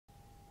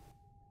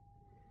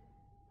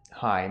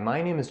Hi,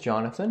 my name is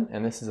Jonathan,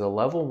 and this is a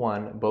level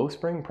 1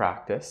 Bowspring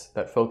practice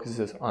that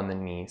focuses on the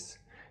knees.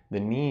 The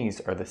knees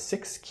are the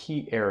 6th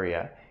key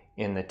area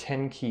in the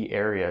 10 key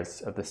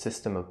areas of the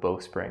system of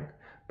Bowspring,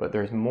 but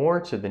there's more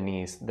to the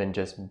knees than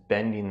just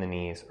bending the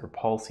knees or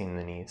pulsing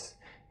the knees.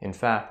 In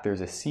fact,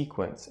 there's a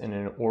sequence and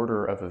an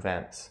order of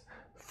events.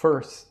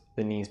 First,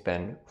 the knees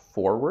bend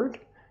forward,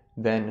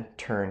 then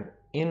turn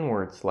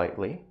inward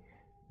slightly,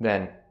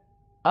 then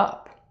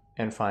up,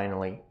 and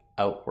finally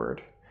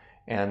outward.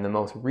 And the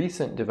most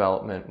recent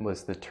development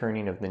was the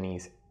turning of the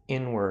knees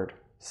inward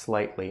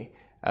slightly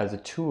as a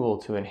tool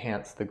to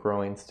enhance the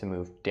groins to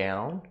move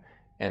down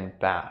and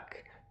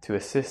back, to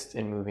assist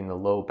in moving the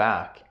low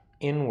back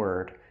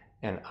inward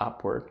and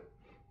upward.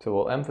 So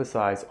we'll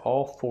emphasize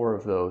all 4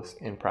 of those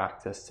in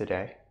practice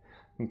today.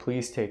 And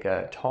please take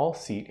a tall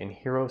seat in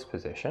hero's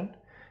position.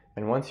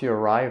 And once you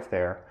arrive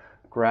there,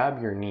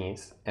 grab your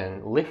knees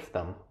and lift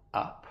them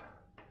up.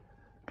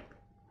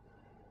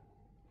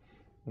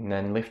 And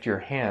then lift your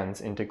hands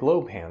into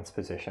globe hands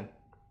position.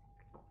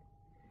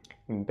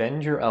 And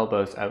bend your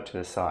elbows out to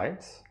the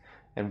sides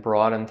and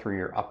broaden through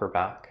your upper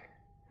back.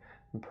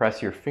 And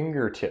press your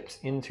fingertips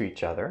into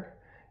each other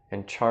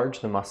and charge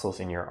the muscles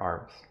in your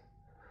arms.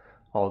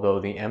 Although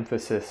the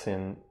emphasis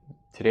in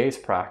today's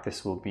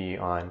practice will be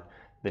on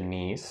the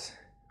knees,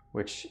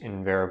 which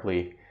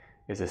invariably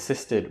is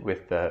assisted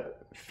with the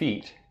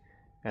feet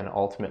and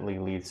ultimately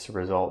leads to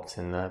results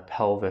in the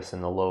pelvis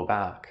and the low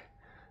back.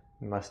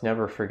 You must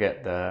never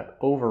forget the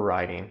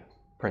overriding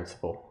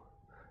principle,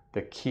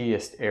 the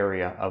keyest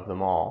area of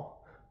them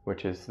all,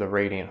 which is the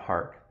radiant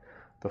heart,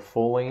 the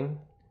filling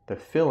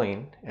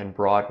and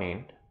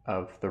broadening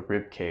of the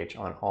rib cage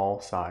on all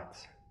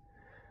sides.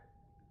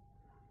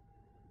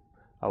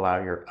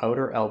 Allow your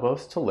outer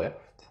elbows to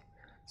lift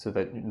so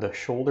that the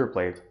shoulder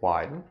blades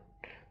widen.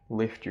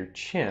 Lift your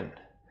chin,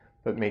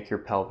 but make your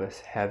pelvis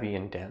heavy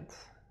and dense.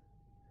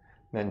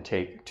 Then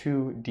take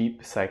 2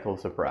 deep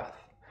cycles of breath.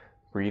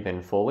 Breathe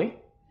in fully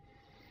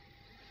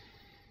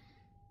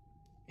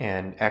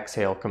and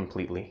exhale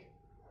completely.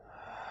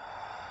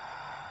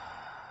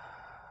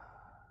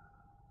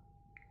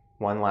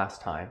 One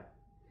last time.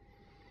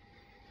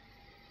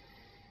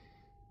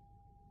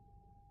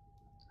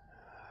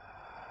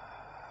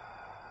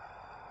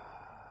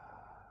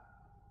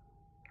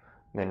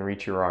 Then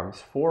reach your arms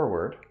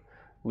forward,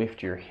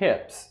 lift your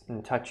hips,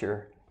 and touch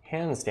your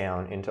hands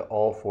down into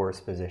all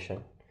fours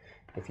position.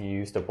 If you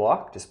used a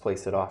block, just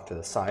place it off to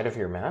the side of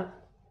your mat.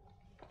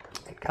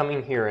 And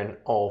coming here in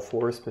all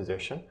fours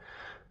position,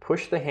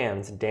 push the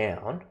hands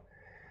down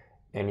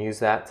and use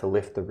that to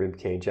lift the rib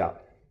cage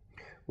up.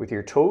 With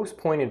your toes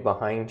pointed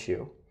behind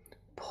you,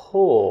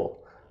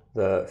 pull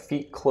the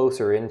feet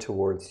closer in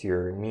towards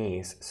your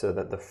knees so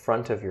that the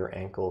front of your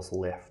ankles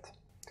lift.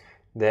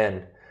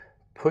 Then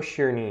push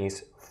your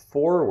knees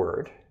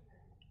forward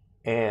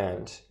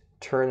and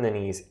turn the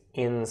knees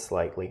in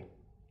slightly.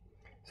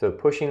 So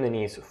pushing the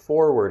knees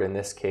forward in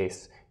this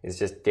case is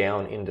just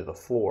down into the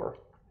floor.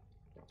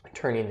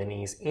 Turning the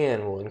knees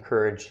in will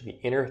encourage the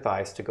inner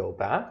thighs to go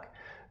back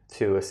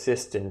to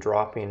assist in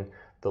dropping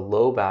the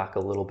low back a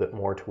little bit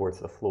more towards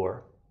the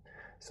floor.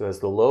 So as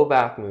the low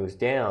back moves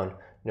down,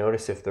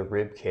 notice if the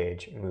rib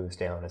cage moves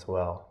down as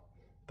well.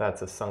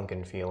 That's a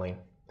sunken feeling.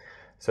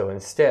 So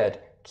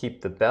instead,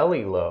 keep the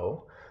belly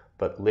low,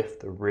 but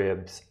lift the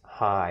ribs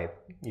high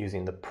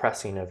using the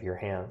pressing of your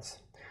hands.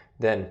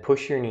 Then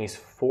push your knees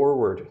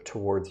forward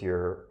towards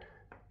your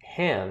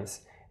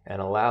hands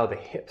and allow the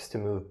hips to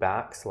move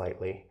back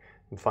slightly.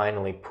 And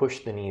finally, push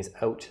the knees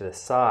out to the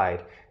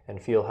side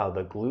and feel how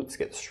the glutes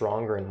get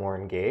stronger and more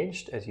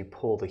engaged as you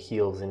pull the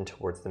heels in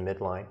towards the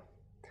midline.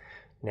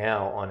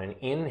 Now, on an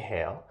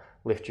inhale,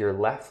 lift your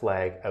left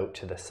leg out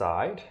to the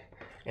side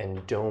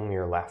and dome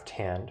your left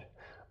hand.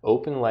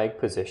 Open leg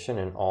position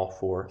in all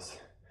fours.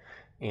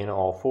 In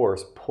all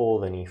fours, pull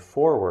the knee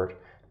forward,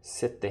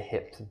 sit the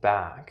hips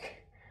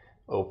back,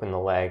 open the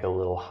leg a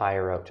little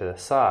higher out to the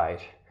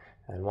side.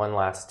 And one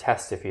last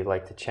test, if you'd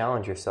like to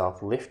challenge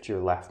yourself, lift your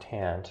left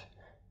hand,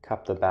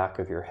 cup the back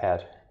of your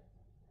head.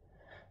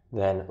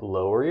 Then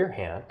lower your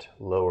hand,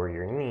 lower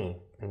your knee,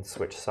 and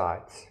switch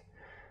sides.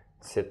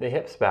 Sit the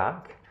hips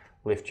back,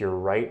 lift your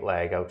right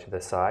leg out to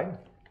the side,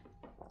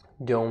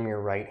 dome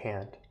your right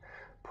hand,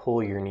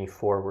 pull your knee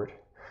forward.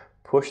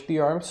 Push the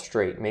arms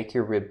straight, make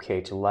your rib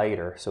cage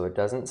lighter so it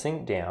doesn't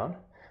sink down.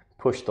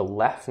 Push the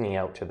left knee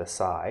out to the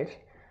side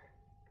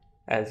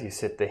as you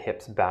sit the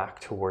hips back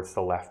towards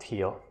the left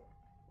heel.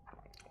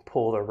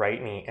 Pull the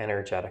right knee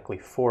energetically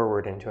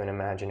forward into an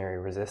imaginary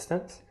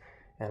resistance.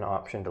 An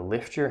option to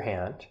lift your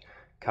hand,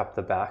 cup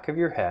the back of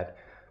your head,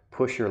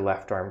 push your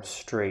left arm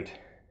straight.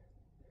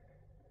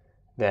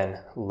 Then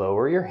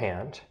lower your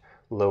hand,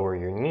 lower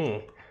your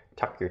knee,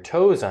 tuck your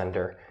toes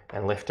under,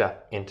 and lift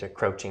up into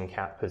crouching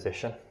cat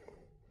position.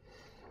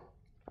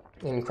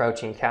 In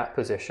crouching cat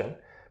position,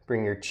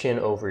 bring your chin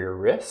over your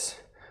wrists,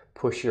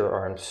 push your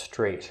arms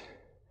straight.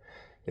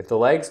 If the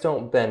legs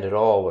don't bend at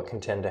all, what can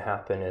tend to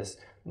happen is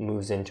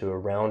moves into a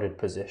rounded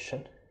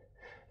position.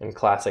 In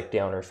classic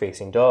downward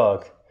facing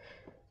dog,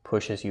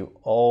 pushes you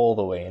all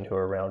the way into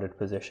a rounded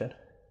position.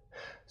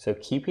 So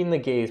keeping the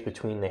gaze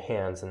between the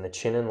hands and the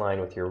chin in line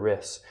with your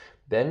wrists,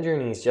 bend your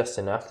knees just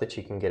enough that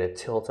you can get a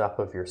tilt up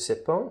of your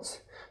sit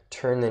bones.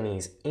 Turn the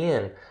knees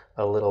in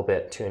a little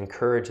bit to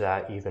encourage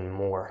that even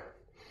more.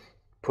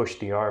 Push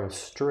the arms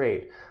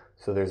straight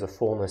so there's a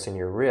fullness in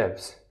your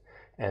ribs.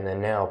 And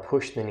then now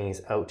push the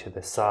knees out to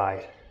the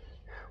side.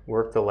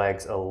 Work the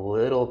legs a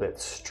little bit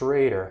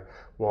straighter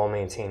while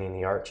maintaining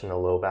the arch in the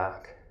low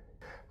back.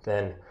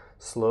 Then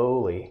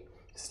slowly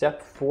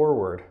step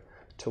forward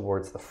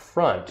towards the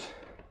front.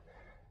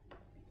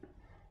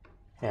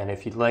 And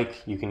if you'd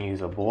like, you can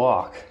use a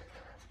block.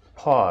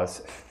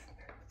 Pause,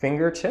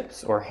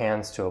 fingertips or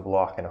hands to a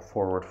block in a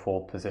forward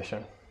fold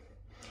position.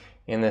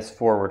 In this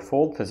forward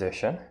fold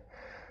position,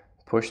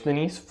 push the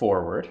knees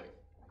forward,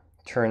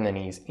 turn the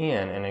knees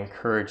in, and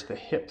encourage the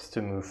hips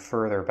to move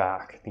further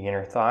back, the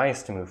inner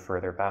thighs to move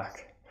further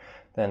back.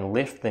 Then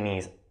lift the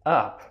knees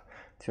up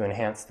to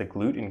enhance the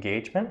glute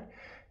engagement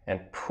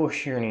and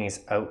push your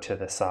knees out to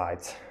the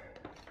sides.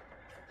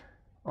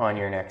 On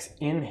your next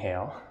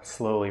inhale,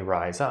 slowly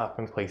rise up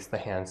and place the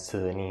hands to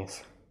the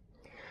knees.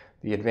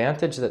 The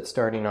advantage that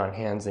starting on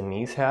hands and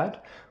knees had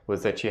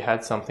was that you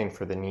had something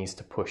for the knees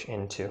to push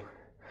into.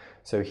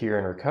 So here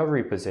in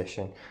recovery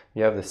position,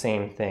 you have the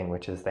same thing,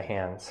 which is the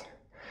hands.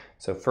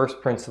 So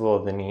first principle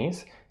of the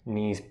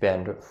knees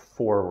bend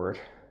forward.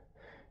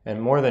 And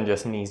more than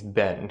just knees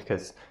bend,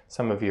 because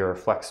some of you are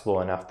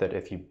flexible enough that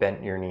if you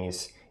bent your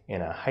knees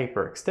in a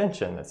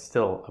hyperextension, that's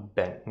still a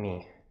bent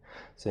knee.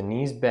 So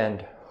knees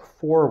bend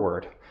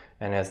forward,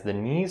 and as the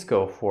knees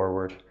go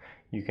forward,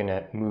 you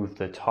can move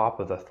the top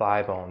of the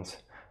thigh bones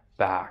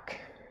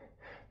back.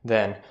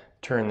 Then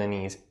turn the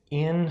knees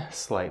in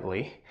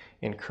slightly,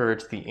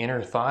 encourage the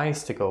inner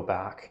thighs to go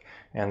back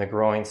and the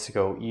groins to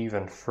go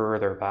even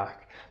further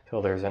back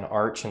till there's an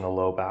arch in the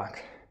low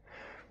back.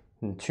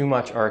 And too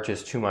much arch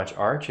is too much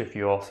arch if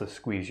you also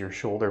squeeze your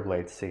shoulder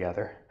blades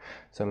together.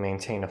 So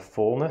maintain a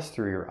fullness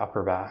through your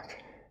upper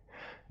back.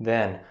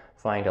 Then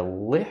find a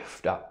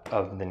lift up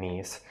of the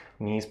knees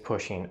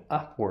pushing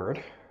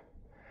upward.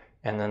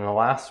 And then the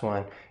last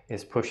one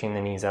is pushing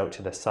the knees out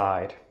to the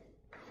side,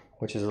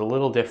 which is a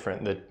little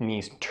different. The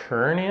knees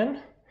turn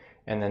in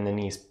and then the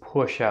knees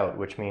push out,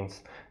 which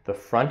means the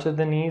front of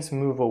the knees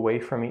move away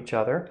from each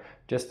other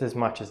just as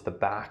much as the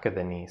back of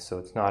the knees. So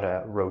it's not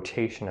a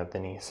rotation of the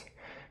knees.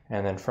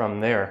 And then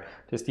from there,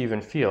 just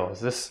even feel, is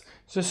this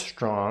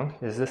strong?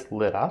 Is this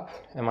lit up?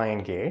 Am I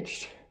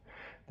engaged?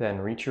 Then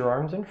reach your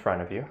arms in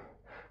front of you.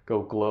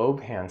 Go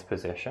globe hands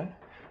position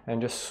and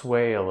just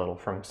sway a little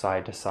from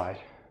side to side.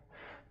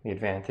 The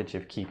advantage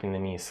of keeping the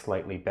knees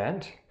slightly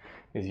bent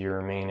is you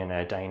remain in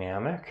a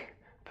dynamic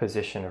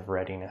position of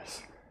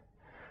readiness.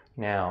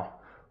 Now,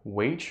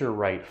 weight your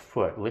right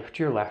foot, lift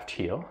your left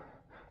heel,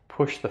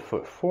 push the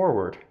foot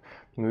forward,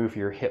 move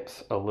your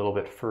hips a little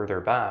bit further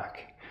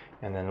back,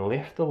 and then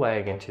lift the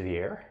leg into the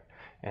air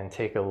and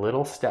take a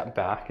little step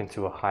back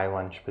into a high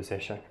lunge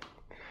position.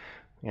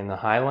 In the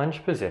high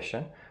lunge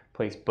position,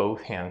 place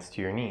both hands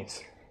to your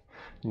knees.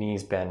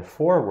 Knees bend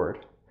forward,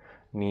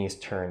 knees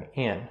turn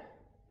in.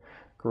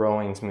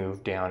 Groins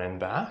move down and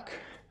back.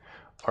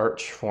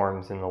 Arch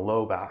forms in the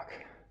low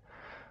back.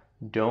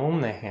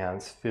 Dome the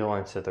hands, fill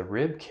into the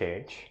rib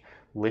cage.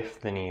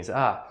 Lift the knees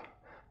up.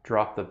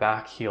 Drop the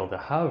back heel to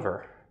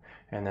hover.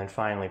 And then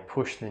finally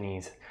push the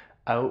knees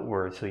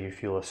outward so you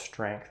feel a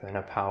strength and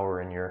a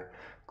power in your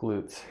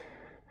glutes.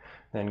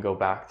 Then go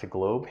back to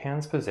globe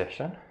hands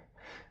position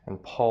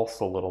and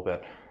pulse a little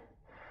bit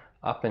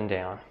up and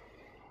down.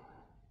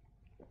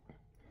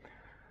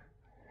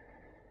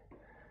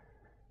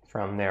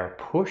 From there,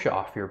 push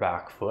off your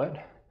back foot,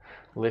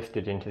 lift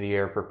it into the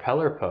air,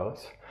 propeller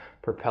pose,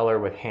 propeller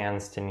with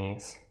hands to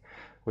knees.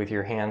 With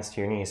your hands to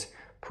your knees,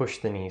 push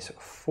the knees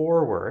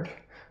forward,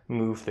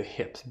 move the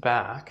hips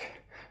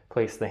back,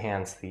 place the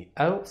hands to the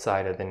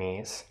outside of the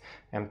knees,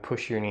 and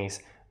push your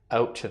knees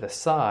out to the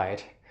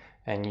side,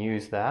 and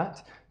use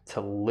that to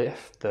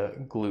lift the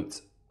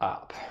glutes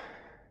up.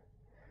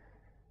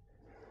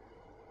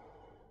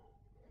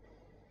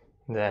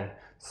 Then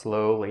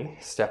slowly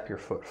step your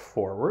foot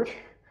forward.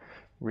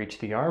 Reach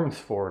the arms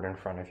forward in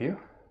front of you.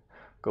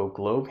 Go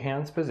globe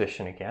hands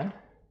position again.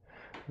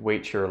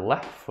 Weight your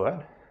left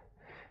foot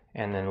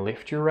and then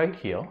lift your right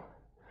heel.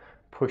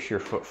 Push your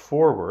foot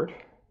forward.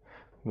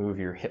 Move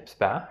your hips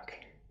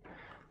back.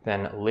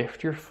 Then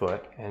lift your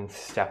foot and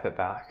step it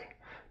back.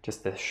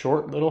 Just a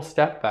short little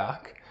step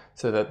back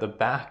so that the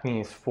back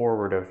knee is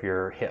forward of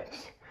your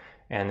hips.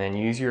 And then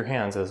use your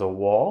hands as a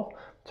wall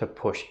to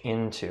push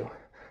into,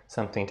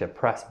 something to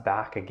press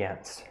back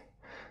against.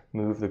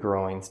 Move the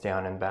groins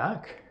down and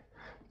back.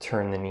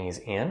 Turn the knees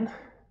in.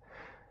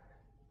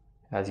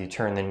 As you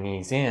turn the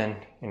knees in,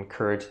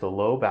 encourage the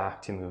low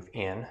back to move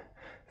in.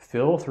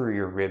 Fill through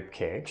your rib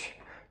cage.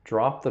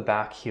 Drop the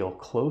back heel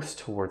close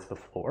towards the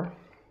floor.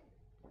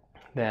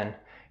 Then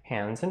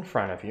hands in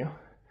front of you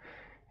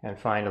and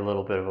find a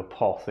little bit of a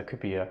pulse. It could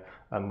be a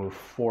move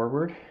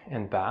forward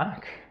and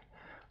back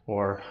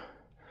or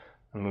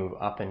a move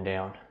up and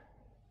down.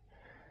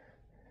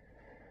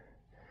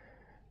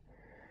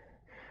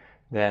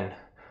 Then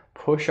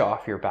push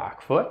off your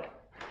back foot,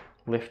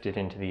 lift it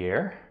into the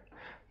air,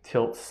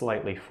 tilt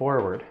slightly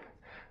forward,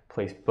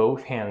 place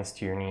both hands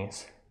to your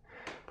knees,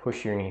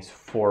 push your knees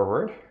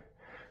forward,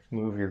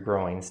 move your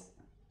groins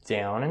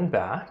down and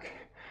back,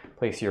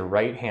 place your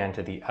right hand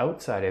to the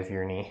outside of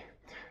your knee,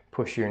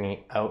 push your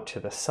knee out to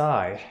the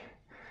side,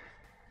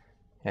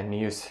 and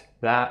use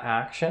that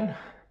action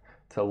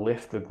to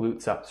lift the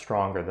glutes up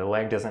stronger. The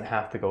leg doesn't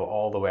have to go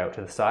all the way out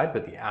to the side,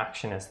 but the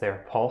action is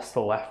there. Pulse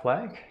the left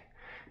leg,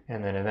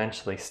 and then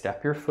eventually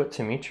step your foot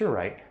to meet your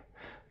right,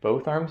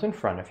 both arms in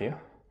front of you.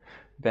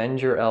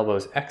 Bend your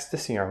elbows,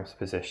 ecstasy arms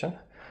position.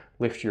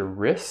 Lift your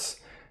wrists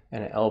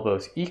and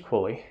elbows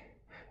equally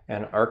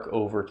and arc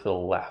over to the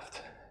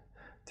left.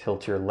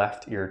 Tilt your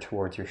left ear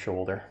towards your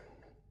shoulder.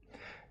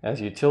 As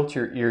you tilt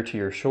your ear to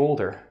your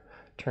shoulder,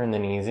 turn the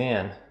knees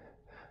in,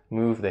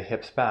 move the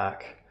hips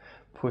back,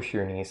 push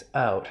your knees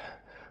out,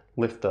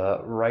 lift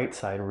the right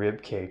side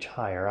rib cage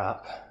higher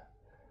up.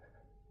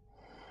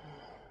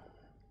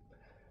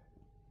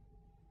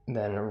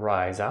 Then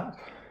rise up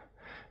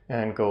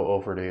and go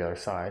over to the other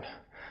side.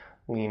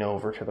 Lean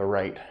over to the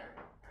right.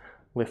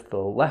 Lift the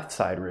left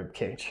side rib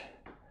cage.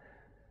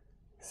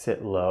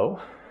 Sit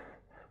low.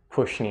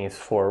 Push knees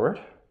forward.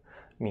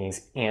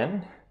 Knees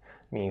in.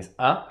 Knees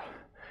up.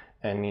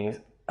 And knees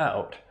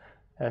out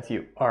as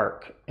you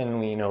arc and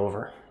lean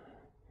over.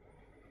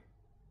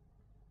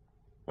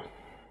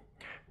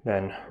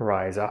 Then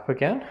rise up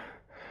again.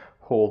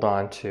 Hold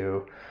on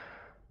to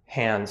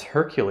hands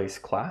Hercules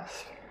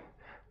clasp.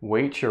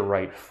 Weight your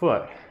right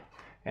foot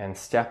and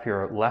step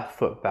your left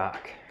foot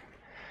back.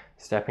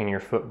 Stepping your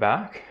foot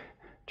back,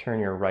 turn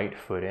your right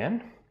foot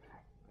in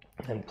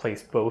and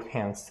place both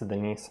hands to the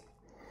knees.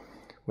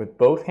 With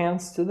both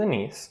hands to the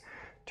knees,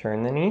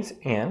 turn the knees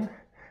in,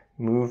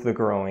 move the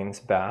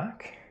groins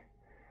back,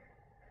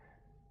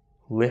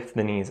 lift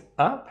the knees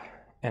up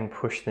and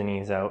push the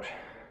knees out.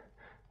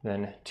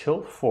 Then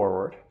tilt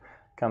forward,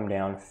 come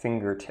down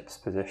fingertips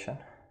position.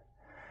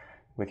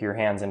 With your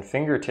hands in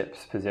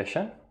fingertips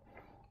position,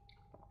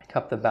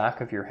 cup the back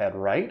of your head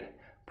right,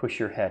 push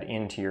your head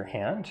into your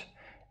hand,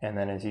 and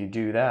then as you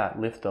do that,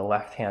 lift the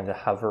left hand to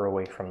hover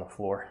away from the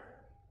floor.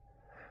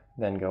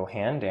 Then go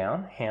hand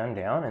down,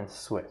 and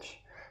switch.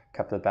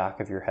 Cup the back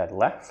of your head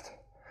left,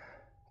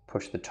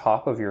 push the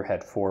top of your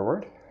head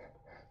forward,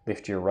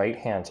 lift your right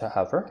hand to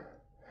hover,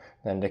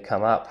 then to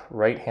come up,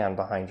 right hand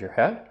behind your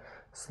head,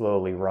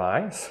 slowly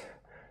rise,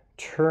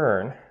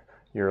 turn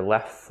your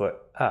left foot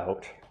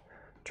out,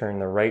 turn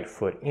the right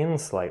foot in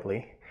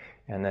slightly,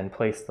 and then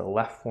place the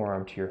left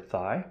forearm to your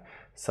thigh,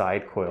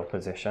 side coil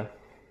position.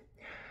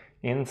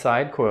 In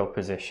side coil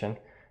position,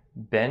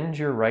 bend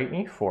your right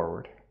knee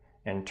forward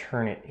and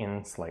turn it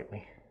in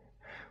slightly.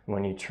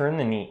 When you turn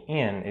the knee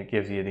in, it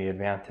gives you the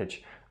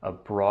advantage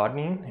of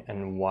broadening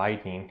and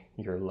widening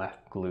your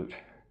left glute.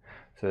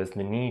 So as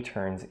the knee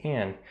turns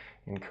in,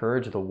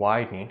 encourage the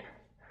widening,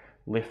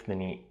 lift the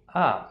knee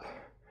up,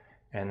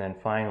 and then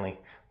finally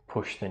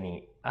push the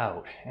knee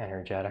out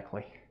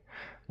energetically.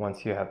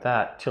 Once you have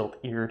that, tilt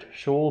ear to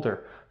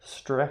shoulder,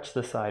 stretch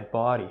the side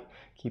body.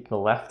 Keep the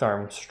left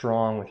arm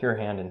strong with your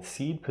hand in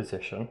seed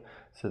position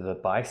so the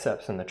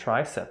biceps and the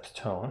triceps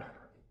tone.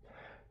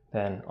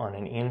 Then on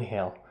an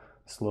inhale,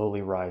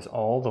 slowly rise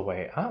all the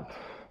way up.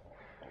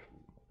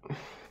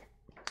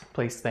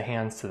 Place the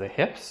hands to the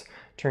hips,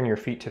 turn your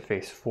feet to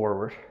face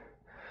forward.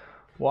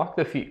 Walk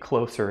the feet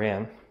closer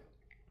in.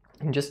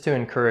 And just to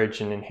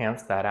encourage and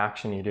enhance that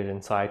action you did in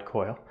side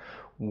coil,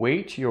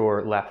 weight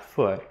your left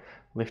foot,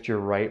 lift your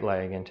right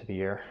leg into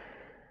the air.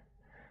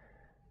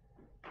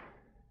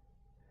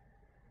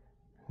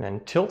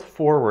 Then tilt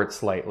forward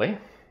slightly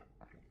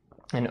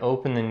and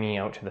open the knee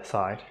out to the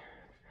side.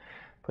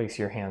 Place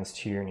your hands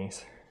to your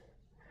knees.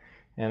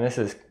 And this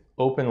is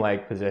open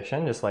leg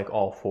position, just like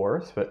all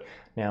fours, but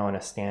now in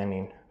a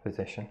standing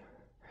position.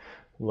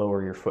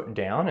 Lower your foot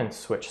down and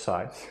switch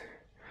sides,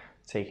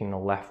 taking the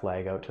left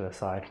leg out to the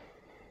side.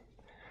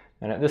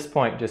 And at this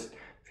point, just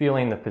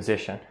feeling the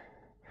position.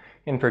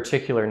 In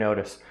particular,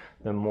 notice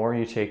the more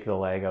you take the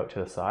leg out to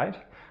the side,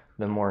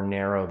 the more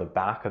narrow the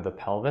back of the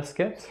pelvis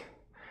gets.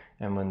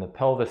 And when the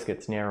pelvis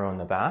gets narrow in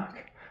the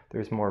back,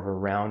 there's more of a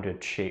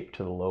rounded shape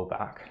to the low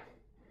back.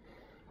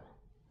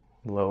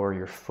 Lower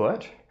your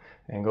foot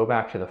and go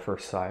back to the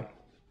first side.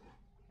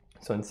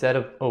 So instead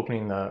of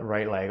opening the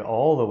right leg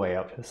all the way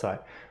out to the side,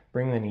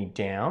 bring the knee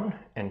down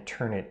and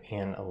turn it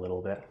in a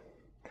little bit.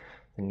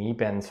 The knee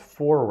bends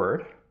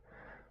forward,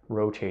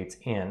 rotates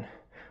in.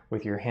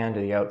 With your hand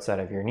to the outside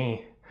of your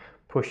knee,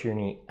 push your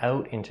knee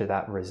out into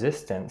that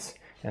resistance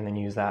and then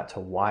use that to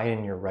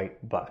widen your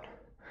right butt.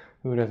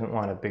 Who doesn't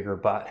want a bigger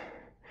butt?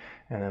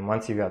 And then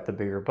once you got the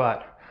bigger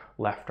butt,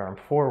 left arm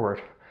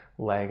forward,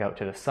 leg out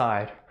to the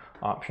side,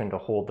 option to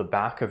hold the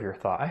back of your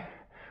thigh,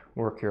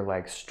 work your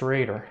leg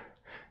straighter,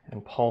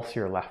 and pulse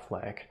your left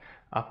leg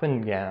up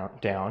and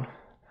down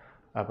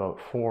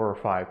about 4 or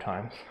 5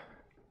 times.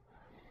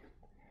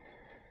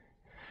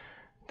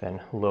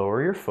 Then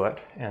lower your foot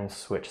and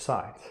switch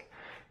sides.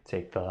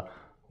 Take the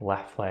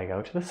left leg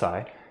out to the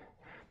side,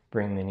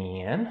 bring the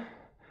knee in,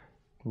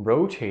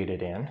 rotate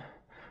it in,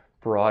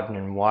 broaden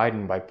and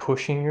widen by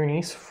pushing your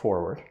knees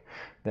forward,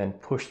 then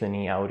push the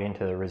knee out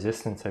into the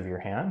resistance of your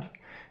hand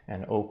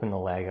and open the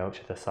leg out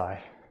to the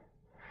side.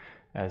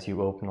 As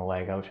you open the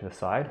leg out to the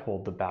side,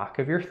 hold the back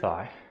of your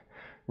thigh,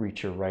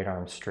 reach your right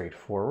arm straight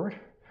forward,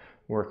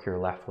 work your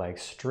left leg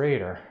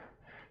straighter,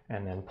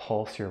 and then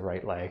pulse your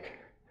right leg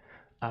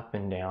up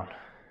and down.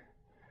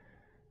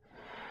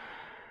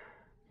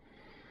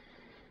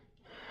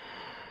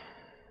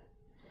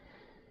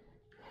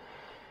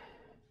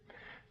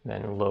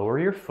 Then lower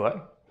your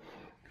foot,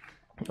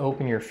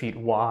 open your feet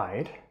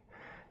wide,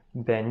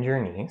 bend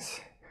your knees,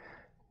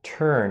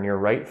 turn your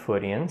right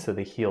foot in so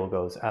the heel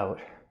goes out,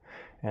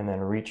 and then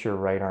reach your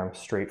right arm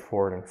straight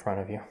forward in front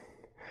of you.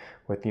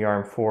 With the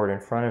arm forward in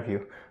front of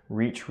you,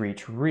 reach,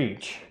 reach,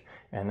 reach,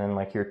 and then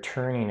like you're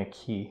turning a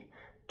key,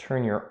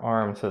 turn your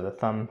arm so the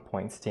thumb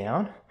points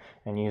down,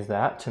 and use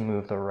that to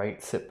move the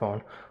right sit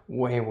bone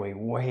way, way,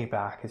 way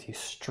back as you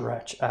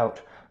stretch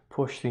out.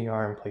 Push the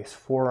arm, place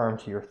forearm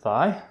to your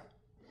thigh,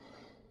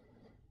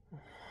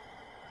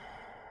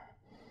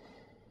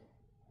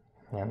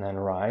 and then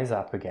rise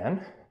up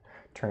again.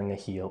 Turn the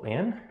heel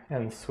in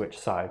and switch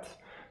sides.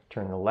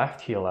 Turn the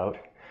left heel out,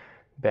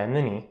 bend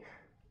the knee,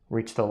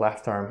 reach the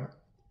left arm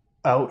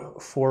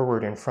out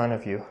forward in front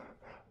of you,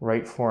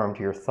 right forearm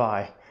to your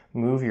thigh,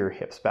 move your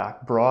hips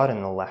back,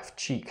 broaden the left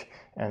cheek,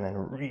 and then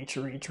reach,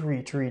 reach,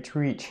 reach, reach,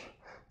 reach.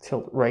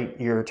 Tilt right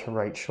ear to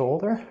right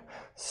shoulder,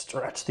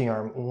 stretch the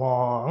arm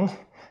long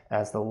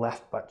as the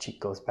left butt cheek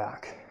goes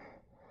back.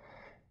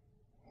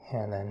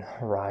 And then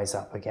rise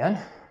up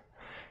again,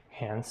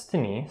 hands to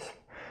knees,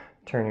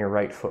 turn your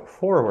right foot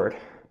forward,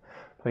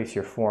 place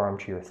your forearm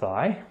to your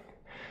thigh,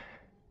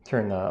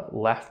 turn the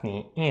left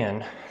knee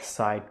in,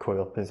 side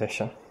coil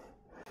position.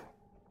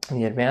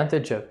 The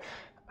advantage of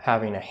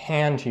having a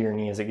hand to your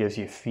knee is it gives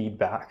you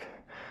feedback.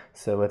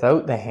 So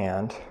without the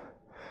hand,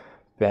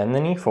 bend the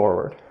knee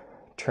forward,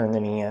 turn the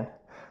knee in,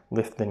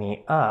 lift the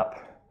knee up,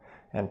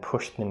 and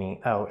push the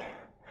knee out.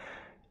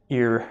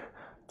 Ear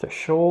to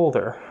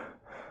shoulder,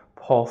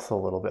 pulse a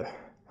little bit,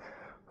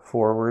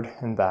 forward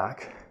and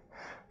back,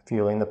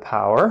 feeling the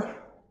power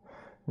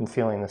and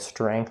feeling the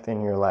strength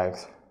in your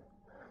legs.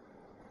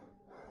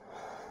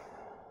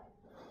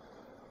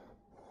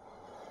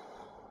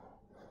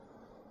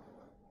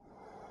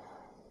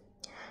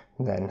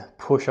 Then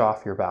push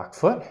off your back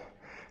foot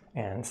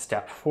and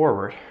step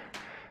forward.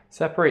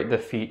 Separate the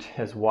feet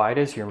as wide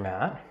as your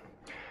mat.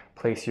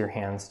 Place your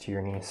hands to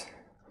your knees.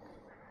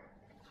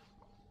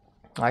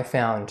 I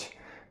found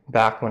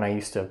back when I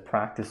used to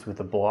practice with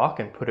a block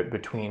and put it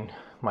between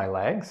my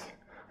legs,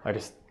 I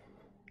just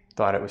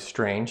thought it was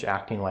strange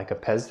acting like a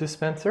Pez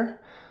dispenser.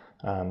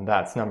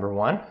 That's number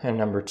one. And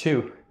number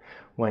two,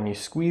 when you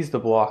squeeze the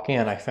block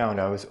in, I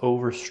found I was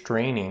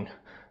overstraining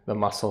the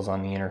muscles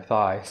on the inner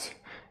thighs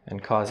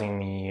and causing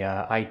the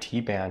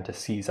IT band to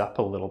seize up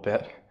a little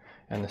bit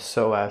and the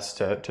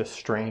psoas to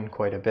strain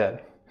quite a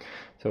bit.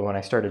 So when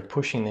I started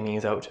pushing the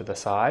knees out to the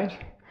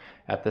side,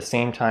 at the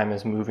same time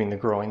as moving the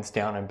groins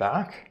down and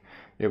back,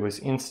 it was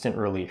instant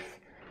relief.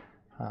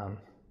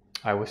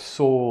 I was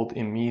sold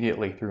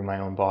immediately through my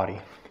own body.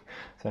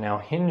 So now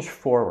hinge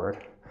forward.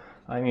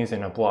 I'm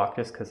using a block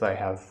just because I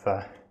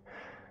have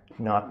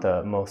not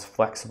the most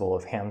flexible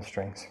of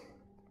hamstrings.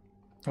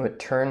 I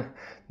would turn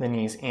the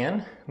knees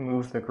in,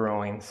 move the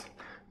groins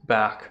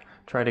back,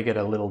 try to get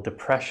a little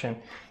depression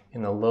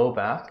in the low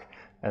back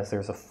as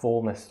there's a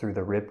fullness through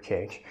the rib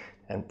cage,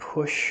 and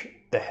push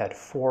the head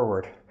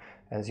forward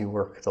as you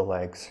work the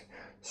legs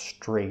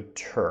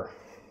straighter.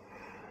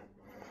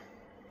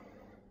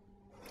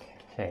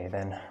 Okay,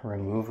 then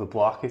remove the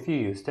block if you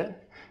used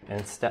it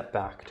and step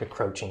back to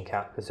crouching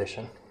cat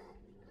position.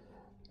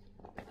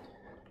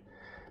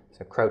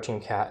 So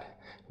crouching cat,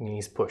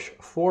 knees push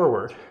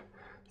forward,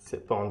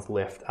 sit bones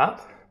lift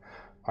up,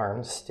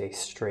 arms stay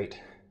straight,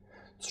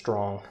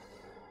 strong.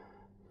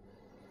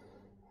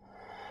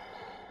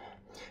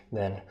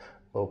 Then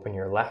open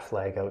your left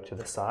leg out to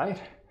the side,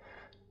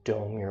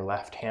 dome your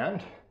left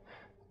hand,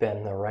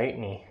 bend the right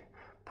knee,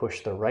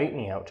 push the right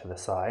knee out to the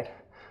side,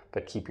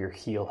 but keep your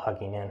heel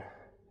hugging in.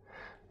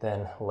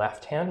 Then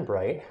left hand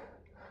bright,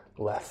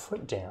 left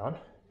foot down,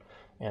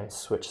 and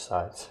switch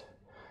sides.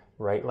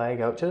 Right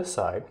leg out to the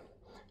side,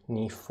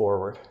 knee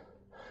forward.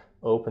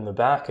 Open the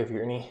back of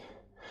your knee,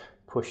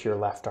 push your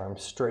left arm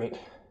straight.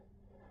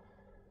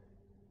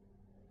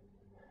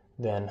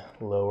 Then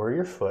lower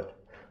your foot,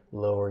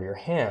 lower your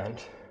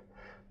hand,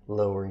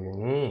 lower your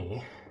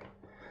knee,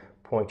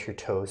 point your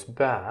toes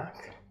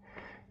back,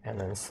 and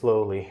then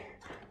slowly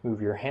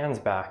move your hands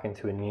back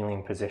into a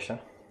kneeling position.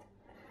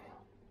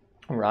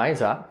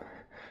 Rise up,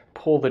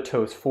 pull the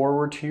toes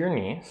forward to your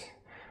knees,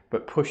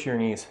 but push your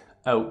knees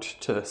out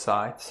to the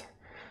sides.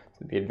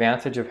 So the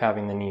advantage of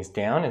having the knees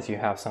down is you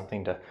have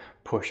something to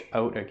push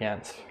out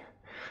against.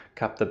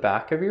 Cup the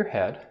back of your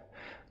head,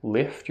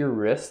 lift your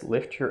wrists,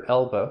 lift your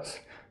elbows,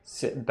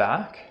 sit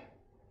back,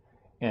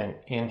 and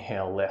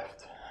inhale,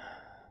 lift.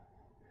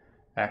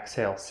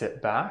 Exhale,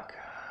 sit back,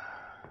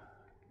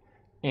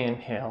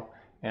 inhale,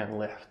 and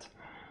lift.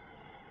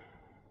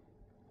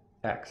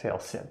 Exhale,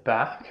 sit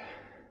back.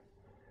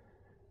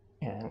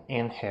 And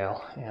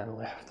inhale and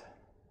lift.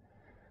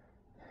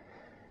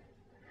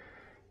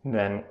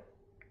 Then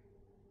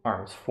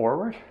arms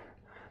forward,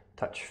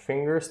 touch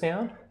fingers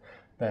down,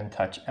 then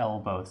touch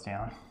elbows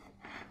down.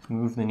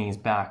 Move the knees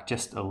back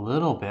just a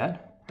little bit,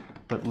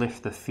 but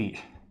lift the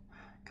feet.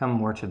 Come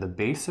more to the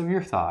base of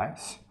your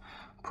thighs.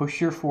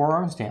 Push your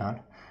forearms down,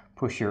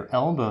 push your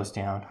elbows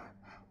down,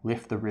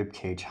 lift the rib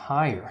cage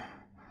higher.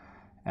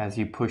 As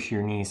you push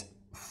your knees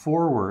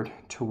forward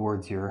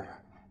towards your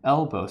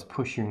elbows,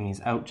 push your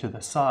knees out to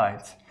the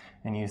sides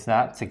and use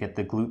that to get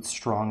the glutes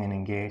strong and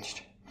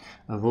engaged.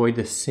 Avoid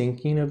the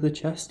sinking of the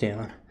chest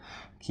down.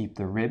 Keep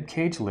the rib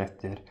cage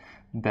lifted,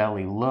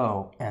 belly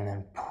low, and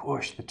then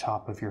push the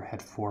top of your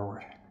head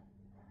forward.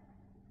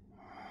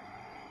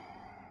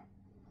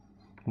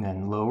 And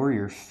then lower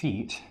your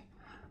feet,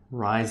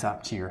 rise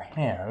up to your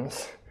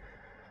hands,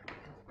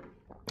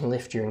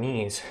 lift your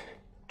knees,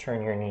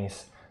 turn your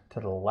knees to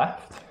the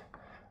left,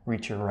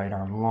 reach your right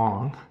arm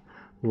long,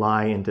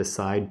 lie into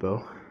side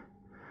bow.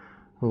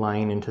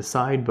 Lying into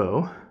side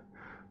bow,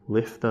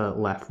 lift the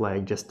left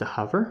leg just to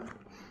hover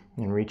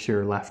and reach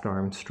your left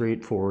arm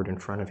straight forward in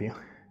front of you.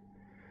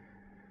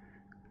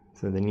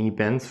 So the knee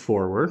bends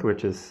forward,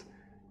 which is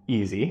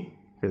easy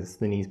because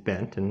the knee's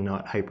bent and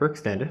not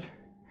hyperextended.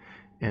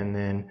 And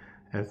then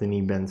as the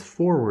knee bends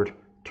forward,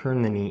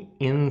 turn the knee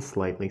in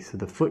slightly so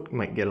the foot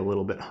might get a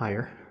little bit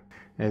higher.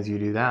 As you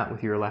do that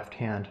with your left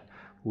hand,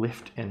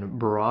 lift and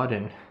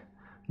broaden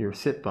your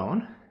sit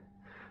bone.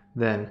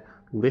 Then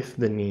lift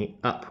the knee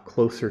up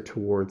closer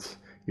towards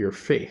your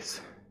face.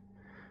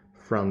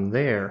 From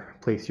there,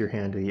 place your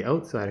hand to the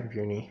outside of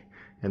your knee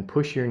and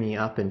push your knee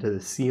up into the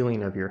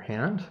ceiling of your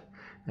hand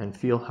and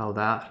feel how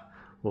that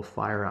will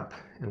fire up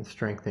and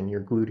strengthen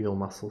your gluteal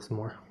muscles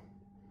more.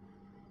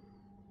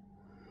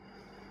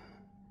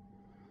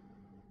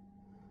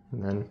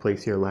 And then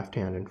place your left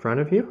hand in front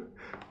of you,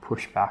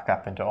 push back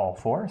up into all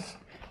fours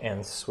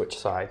and switch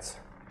sides.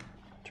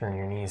 Turn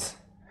your knees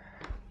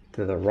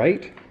to the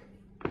right.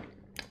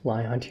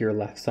 Lie onto your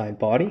left side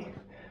body,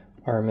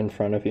 arm in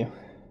front of you.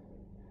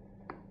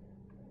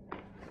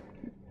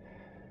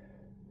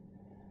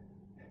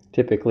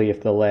 Typically,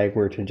 if the leg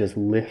were to just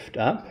lift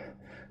up,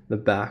 the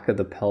back of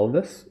the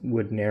pelvis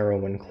would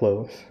narrow and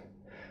close.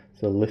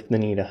 So lift the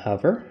knee to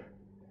hover,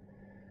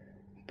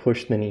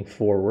 push the knee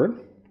forward,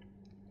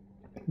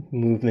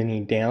 move the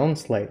knee down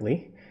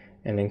slightly,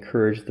 and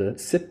encourage the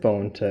sit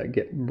bone to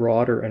get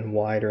broader and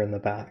wider in the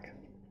back.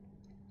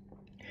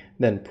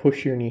 Then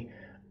push your knee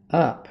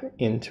up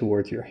in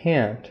towards your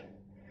hand,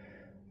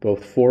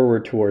 both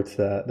forward towards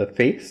the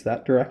face,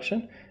 that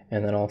direction,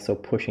 and then also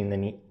pushing the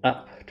knee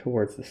up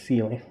towards the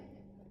ceiling.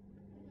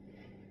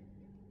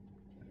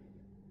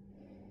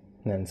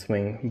 And then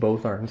swing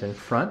both arms in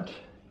front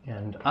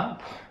and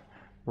up,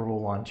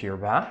 roll onto your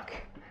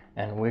back,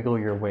 and wiggle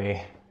your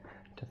way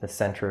to the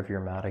center of your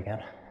mat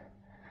again.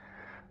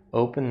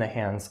 Open the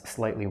hands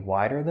slightly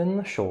wider than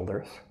the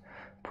shoulders,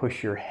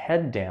 push your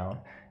head down,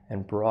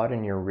 and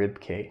broaden your rib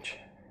cage.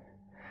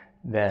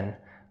 Then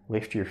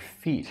lift your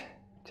feet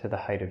to the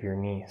height of your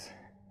knees.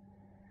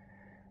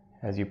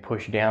 As you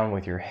push down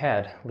with your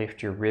head,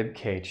 lift your rib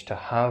cage to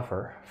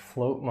hover,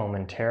 float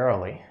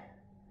momentarily,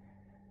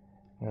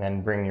 and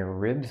then bring your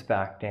ribs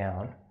back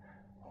down.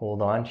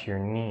 Hold on to your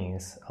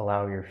knees,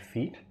 allow your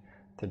feet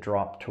to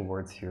drop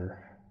towards your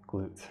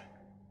glutes.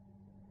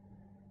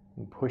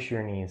 And push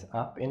your knees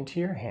up into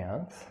your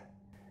hands,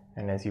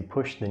 and as you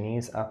push the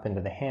knees up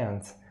into the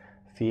hands,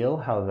 feel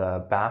how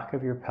the back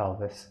of your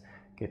pelvis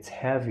gets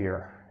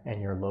heavier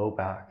and your low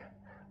back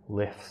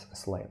lifts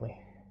slightly.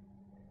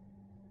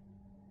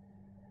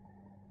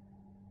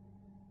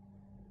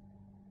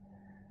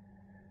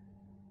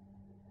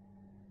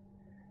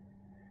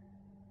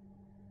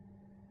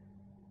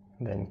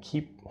 Then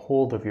keep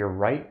hold of your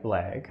right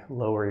leg,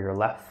 lower your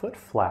left foot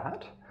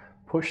flat,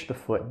 push the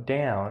foot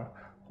down,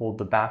 hold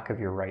the back of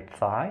your right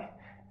thigh,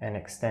 and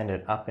extend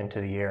it up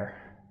into the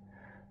air.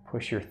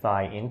 Push your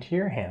thigh into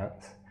your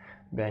hands,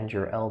 bend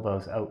your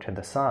elbows out to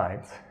the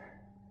sides.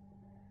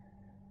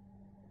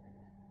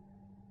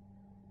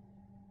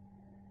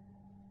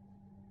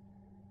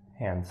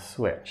 And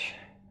switch.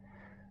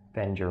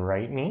 Bend your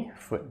right knee,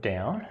 foot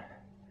down,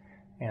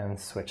 and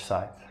switch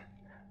sides.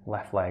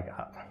 Left leg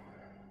up.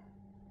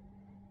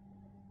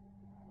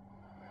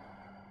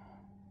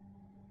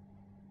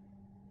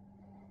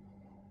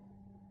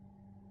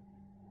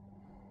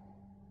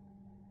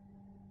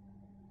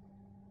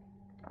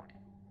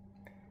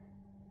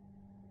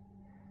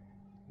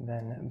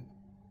 Then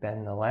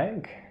bend the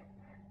leg,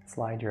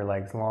 slide your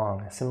legs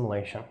long,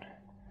 assimilation.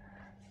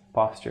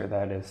 Posture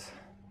that is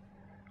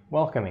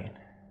welcoming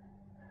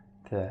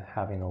to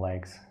having the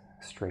legs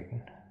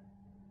straighten.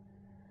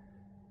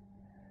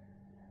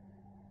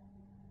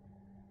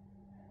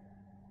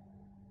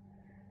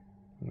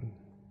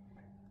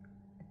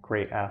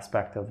 Great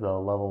aspect of the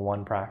level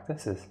 1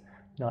 practice is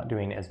not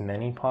doing as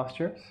many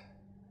postures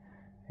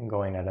and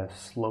going at a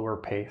slower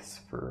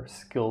pace for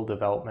skill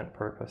development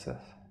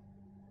purposes.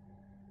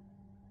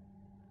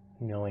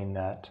 Knowing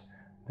that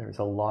There's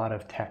a lot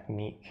of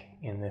technique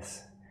in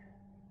this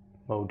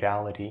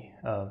modality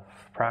of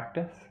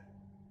practice.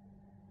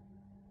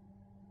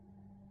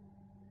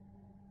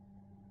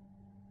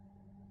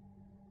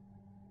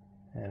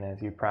 And as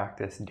you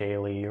practice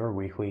daily or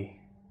weekly,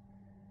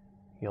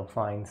 you'll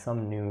find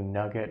some new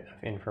nugget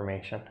of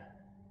information,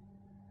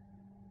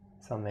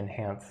 some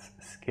enhanced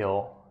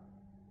skill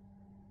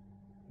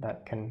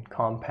that can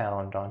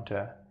compound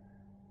onto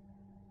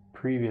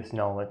previous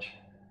knowledge.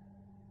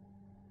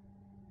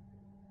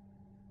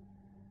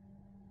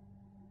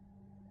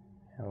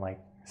 And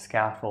like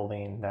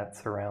scaffolding that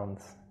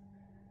surrounds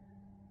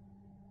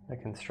the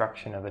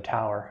construction of a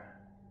tower,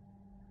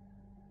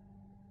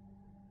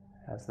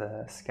 as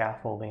the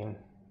scaffolding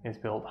is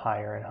built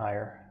higher and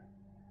higher,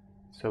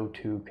 so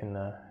too can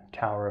the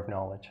tower of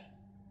knowledge,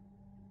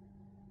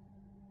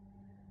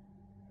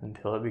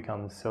 until it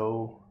becomes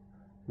so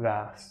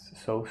vast,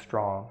 so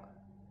strong,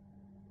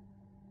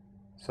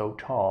 so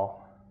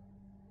tall,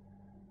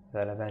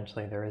 that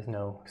eventually there is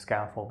no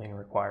scaffolding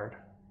required.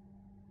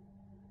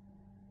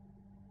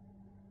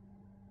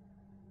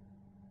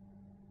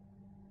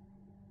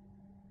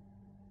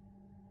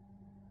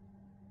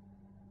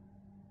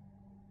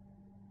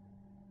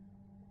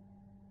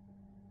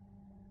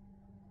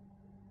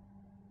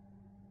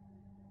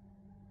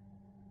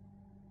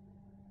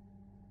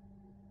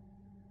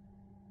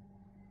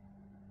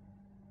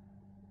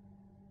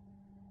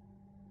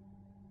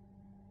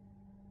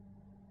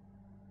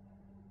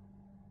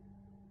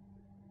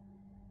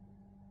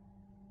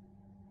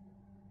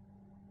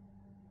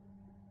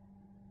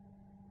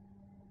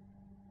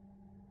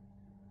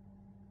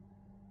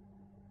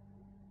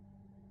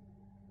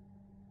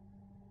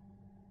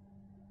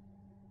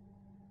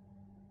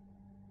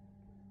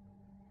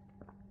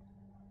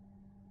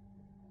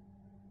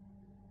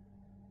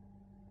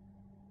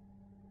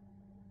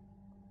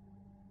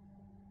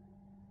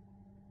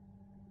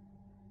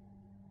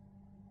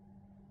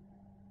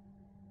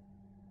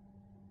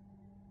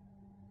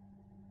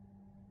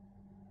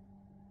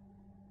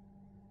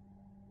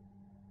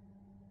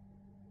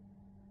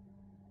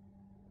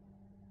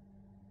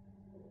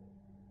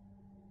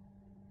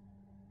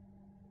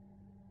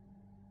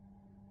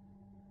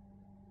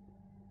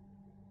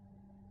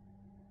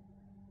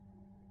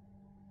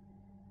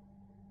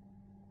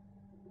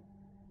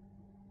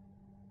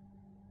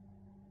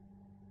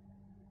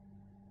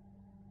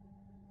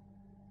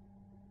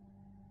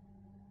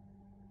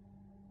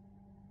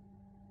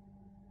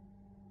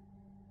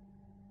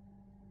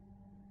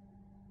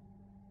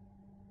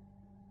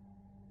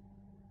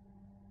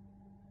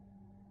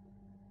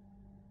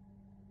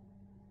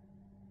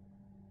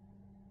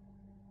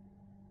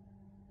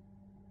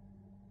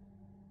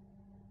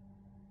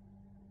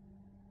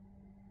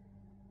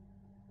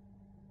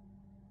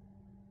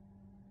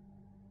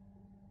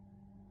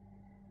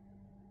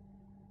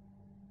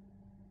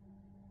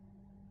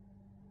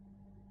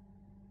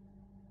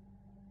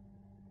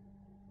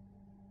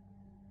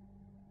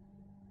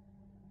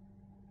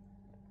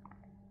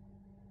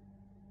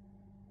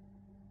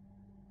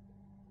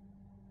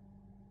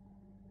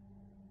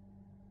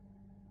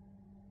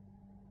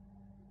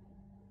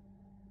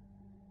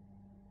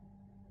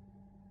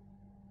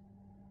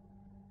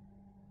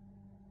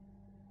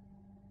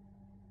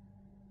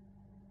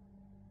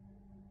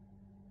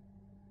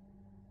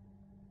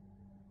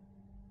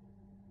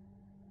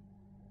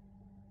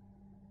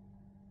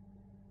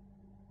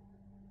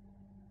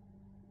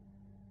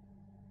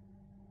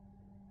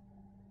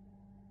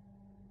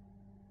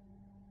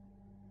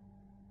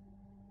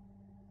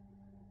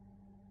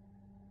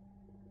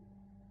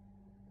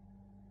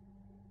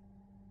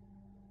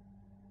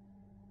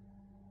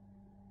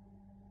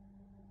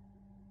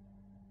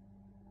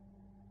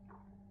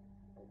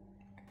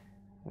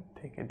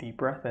 Take a deep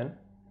breath in,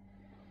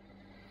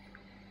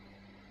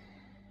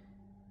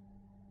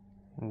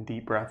 and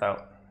deep breath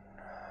out.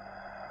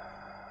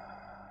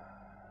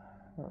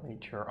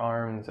 Reach your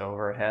arms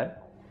overhead.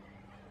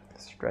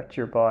 Stretch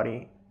your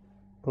body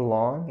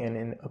long and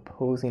in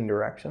opposing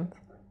directions.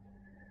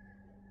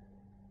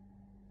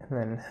 And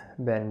then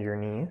bend your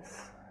knees.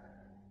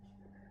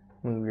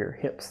 Move your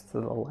hips to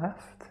the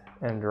left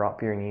and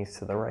drop your knees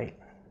to the right.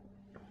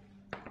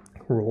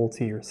 Roll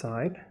to your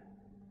side.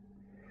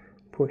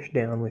 Push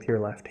down with your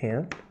left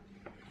hand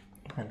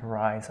and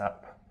rise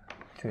up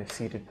to a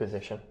seated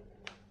position.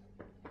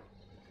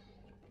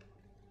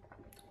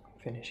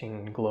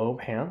 Finishing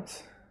globe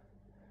hands,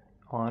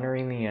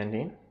 honoring the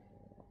ending,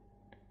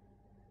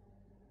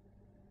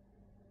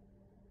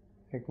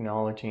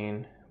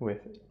 acknowledging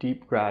with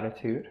deep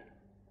gratitude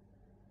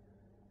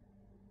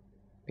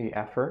the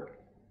effort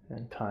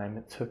and time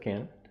it took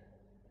in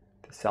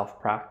to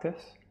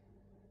self-practice,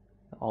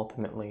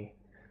 ultimately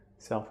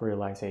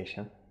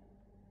self-realization.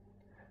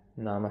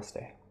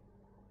 Namaste.